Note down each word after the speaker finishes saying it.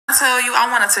tell you, I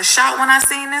wanted to shout when I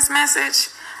seen this message.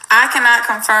 I cannot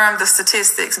confirm the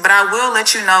statistics, but I will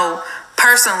let you know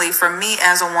personally, for me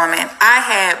as a woman, I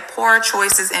had poor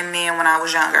choices in men when I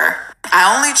was younger.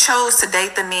 I only chose to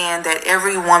date the men that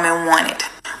every woman wanted.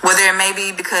 Whether it may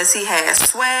be because he had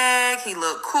swag, he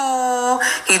looked cool,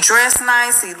 he dressed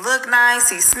nice, he looked nice,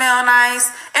 he smelled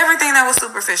nice, everything that was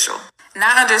superficial.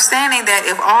 Not understanding that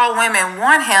if all women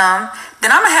want him,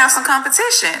 then I'm going to have some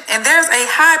competition. And there's a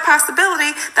high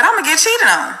possibility that I'm going to get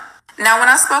cheated on. Now, when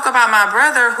I spoke about my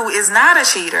brother, who is not a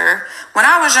cheater, when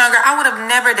I was younger, I would have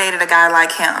never dated a guy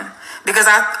like him. Because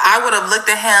I would have looked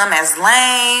at him as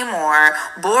lame or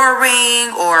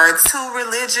boring or too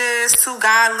religious, too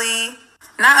godly.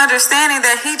 Not understanding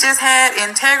that he just had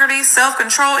integrity,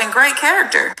 self-control, and great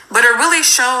character. But it really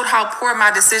showed how poor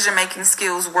my decision-making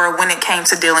skills were when it came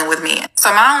to dealing with men. So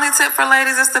my only tip for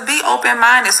ladies is to be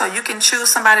open-minded so you can choose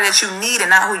somebody that you need and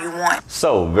not who you want.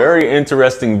 So, very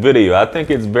interesting video. I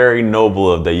think it's very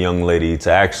noble of the young lady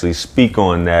to actually speak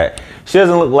on that. She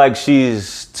doesn't look like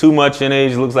she's too much in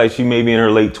age. Looks like she may be in her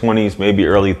late 20s, maybe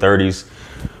early 30s.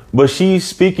 But she's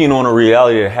speaking on a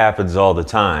reality that happens all the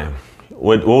time.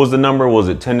 What was the number? Was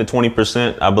it 10 to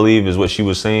 20%, I believe, is what she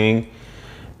was saying.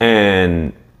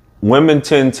 And women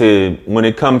tend to, when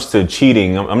it comes to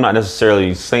cheating, I'm not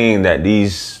necessarily saying that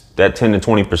that 10 to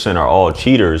 20% are all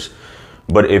cheaters.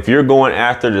 But if you're going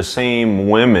after the same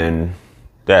women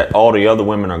that all the other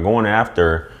women are going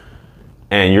after,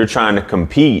 and you're trying to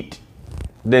compete,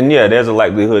 then yeah, there's a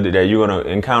likelihood that you're going to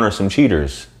encounter some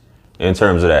cheaters in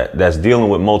terms of that's dealing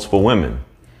with multiple women,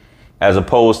 as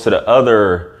opposed to the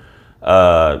other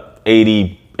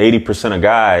 80% of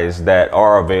guys that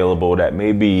are available that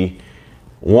may be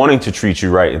wanting to treat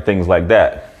you right and things like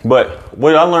that. But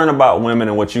what I learned about women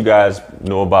and what you guys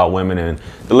know about women and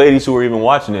the ladies who are even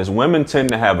watching this, women tend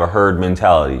to have a herd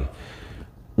mentality.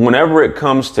 Whenever it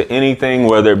comes to anything,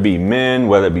 whether it be men,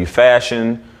 whether it be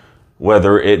fashion,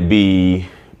 whether it be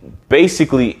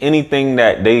basically anything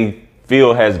that they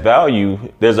feel has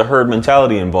value, there's a herd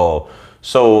mentality involved.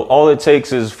 So all it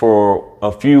takes is for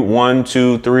a few women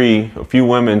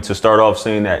to start off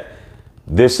saying that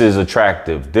this is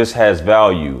attractive, this has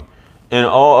value. And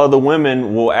all other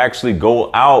women will actually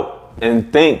go out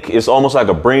and think it's almost like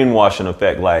a brainwashing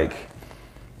effect. Like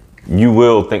you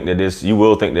will think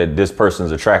that this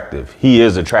person's attractive. He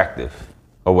is attractive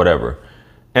or whatever.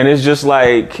 And it's just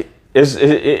like,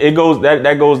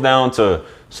 that goes down to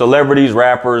celebrities,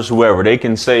 rappers, whoever. They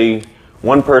can say,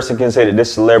 one person can say that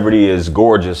this celebrity is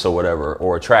gorgeous or whatever,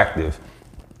 or attractive.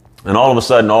 And all of a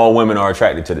sudden, all women are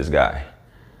attracted to this guy.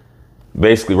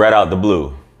 Basically, right out the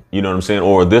blue. You know what I'm saying?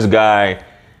 Or this guy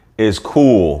is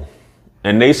cool.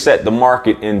 And they set the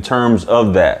market in terms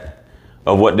of that,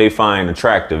 of what they find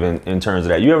attractive in terms of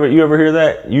that. You ever hear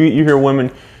that? You hear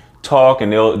women talk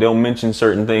and they'll mention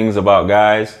certain things about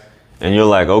guys. And you're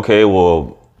like, okay,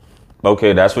 well,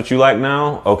 okay, that's what you like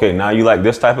now? Okay, now you like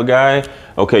this type of guy?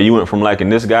 Okay, you went from liking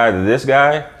this guy to this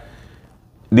guy?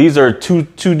 These are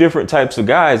two different types of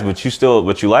guys, but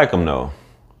you like them though.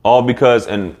 All because,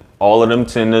 and all of them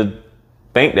tend to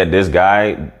think that this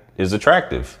guy is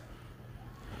attractive.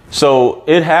 So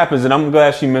it happens, and I'm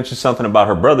glad she mentioned something about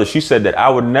her brother. She said that I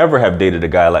would never have dated a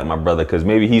guy like my brother because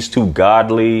maybe he's too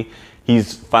godly.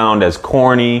 He's found as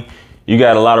corny. You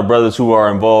got a lot of brothers who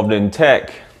are involved in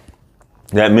tech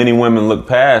that many women look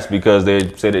past because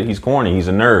they say that he's corny, he's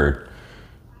a nerd.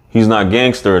 He's not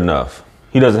gangster enough.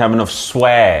 He doesn't have enough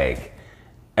swag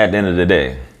at the end of the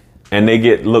day. And they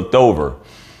get looked over.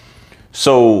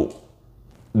 So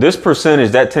this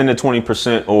percentage, that 10 to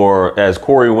 20%, or as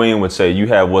Corey Wayne would say, you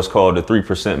have what's called the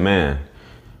 3% man,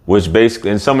 which basically,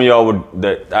 and some of y'all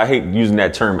I hate using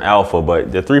that term alpha,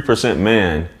 but the 3%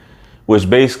 man, which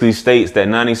basically states that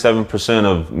 97%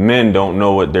 of men don't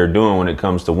know what they're doing when it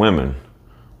comes to women.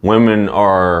 Women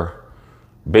are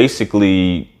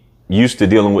basically used to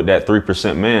dealing with that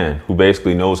 3% man who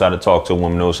basically knows how to talk to a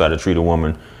woman, knows how to treat a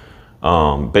woman,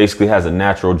 basically has a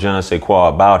natural je ne sais quoi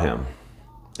about him.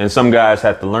 And some guys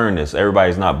have to learn this.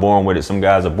 Everybody's not born with it. Some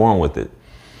guys are born with it.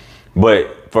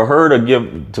 But for her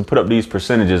to put up these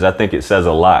percentages, I think it says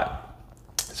a lot.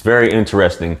 It's very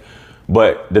interesting.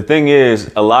 But the thing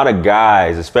is, a lot of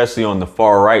guys, especially on the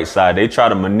far right side, they try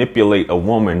to manipulate a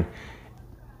woman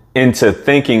into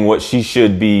thinking what she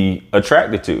should be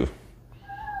attracted to.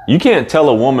 You can't tell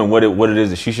a woman what it is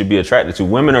that she should be attracted to.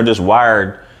 Women are just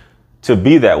wired to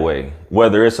be that way.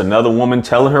 Whether it's another woman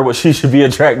telling her what she should be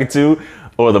attracted to,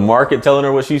 or the market telling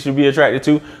her what she should be attracted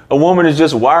to, a woman is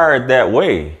just wired that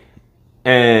way.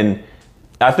 And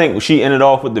I think she ended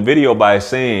off with the video by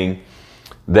saying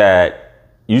that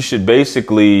you should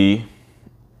basically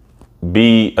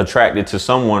be attracted to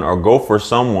someone or go for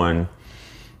someone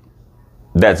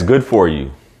that's good for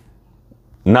you.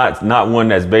 Not one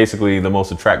that's basically the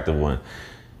most attractive one.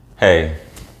 Hey,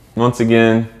 once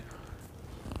again,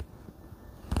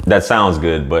 that sounds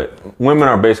good, but women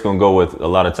are basically gonna go with a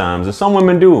lot of times, and some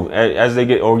women do as they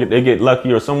get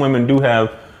lucky, or some women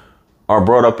are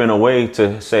brought up in a way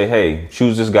to say, hey,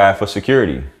 choose this guy for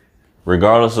security,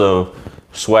 regardless of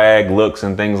swag, looks,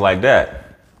 and things like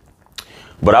that.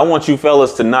 But I want you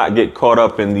fellas to not get caught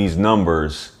up in these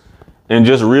numbers and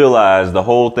just realize the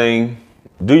whole thing.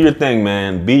 Do your thing,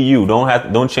 man. Be you.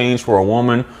 Don't change for a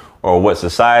woman or what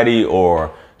society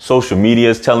or social media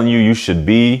is telling you should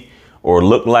be or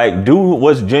look like. Do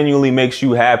what genuinely makes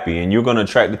you happy, and you're gonna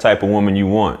attract the type of woman you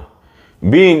want.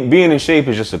 Being in shape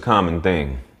is just a common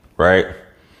thing, right?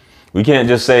 We can't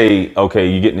just say, okay,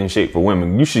 you're getting in shape for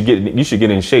women. You should get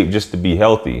in shape just to be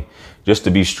healthy, just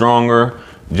to be stronger,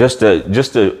 just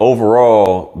to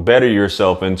overall better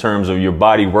yourself in terms of your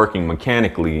body working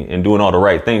mechanically and doing all the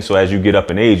right things. So as you get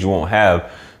up in age, you won't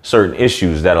have certain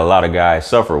issues that a lot of guys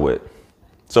suffer with.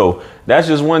 So that's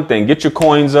just one thing. Get your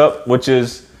coins up, which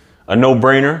is a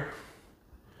no-brainer,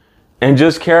 and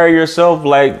just carry yourself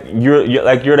like you're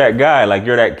that guy, like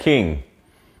you're that king.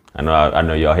 I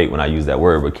know y'all hate when I use that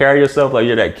word, but carry yourself like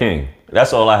you're that king.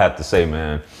 That's all I have to say,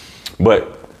 man.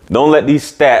 But don't let these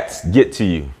stats get to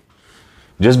you.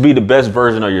 Just be the best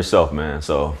version of yourself, man.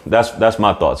 So that's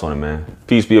my thoughts on it, man.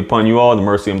 Peace be upon you all. The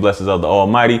mercy and blessings of the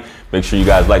Almighty. Make sure you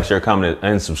guys like, share, comment,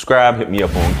 and subscribe. Hit me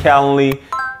up on Calendly.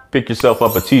 Pick yourself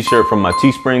up a t-shirt from my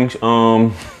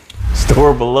Teespring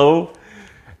store below.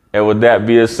 And with that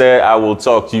being said, I will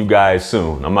talk to you guys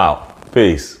soon. I'm out.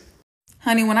 Peace.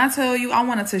 Honey, when I tell you I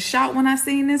wanted to shout when I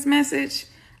seen this message,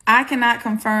 I cannot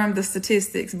confirm the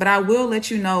statistics, but I will let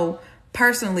you know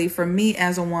personally, for me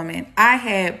as a woman, I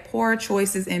had poor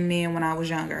choices in men when I was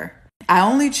younger. I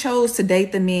only chose to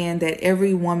date the men that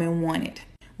every woman wanted.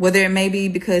 Whether it may be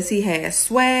because he had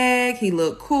swag, he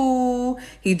looked cool,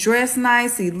 he dressed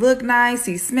nice, he looked nice,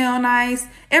 he smelled nice,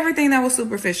 everything that was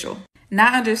superficial.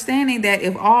 Not understanding that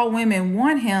if all women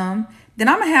want him, then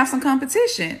I'm going to have some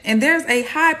competition. And there's a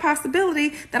high possibility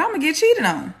that I'm going to get cheated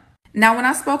on. Now, when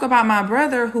I spoke about my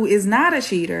brother, who is not a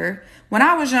cheater, when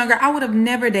I was younger, I would have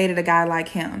never dated a guy like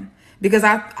him because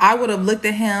I would have looked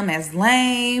at him as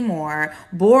lame or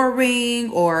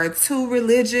boring or too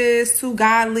religious, too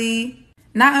godly.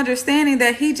 Not understanding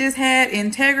that he just had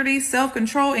integrity,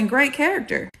 self-control, and great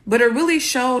character. But it really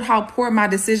showed how poor my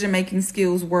decision-making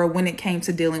skills were when it came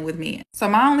to dealing with men. So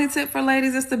my only tip for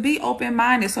ladies is to be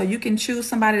open-minded so you can choose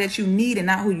somebody that you need and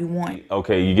not who you want.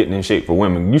 Okay, you're getting in shape for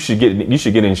women. You should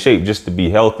get in shape just to be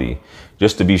healthy,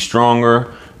 just to be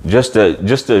stronger, just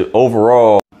to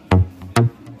overall.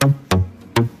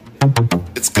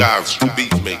 It's God's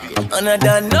beat maker. And I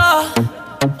don't know.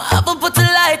 I will put a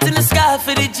light in the sky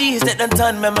for the G's that done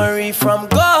turn memory from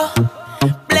go.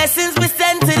 Blessings we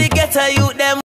send to the ghetto youth them.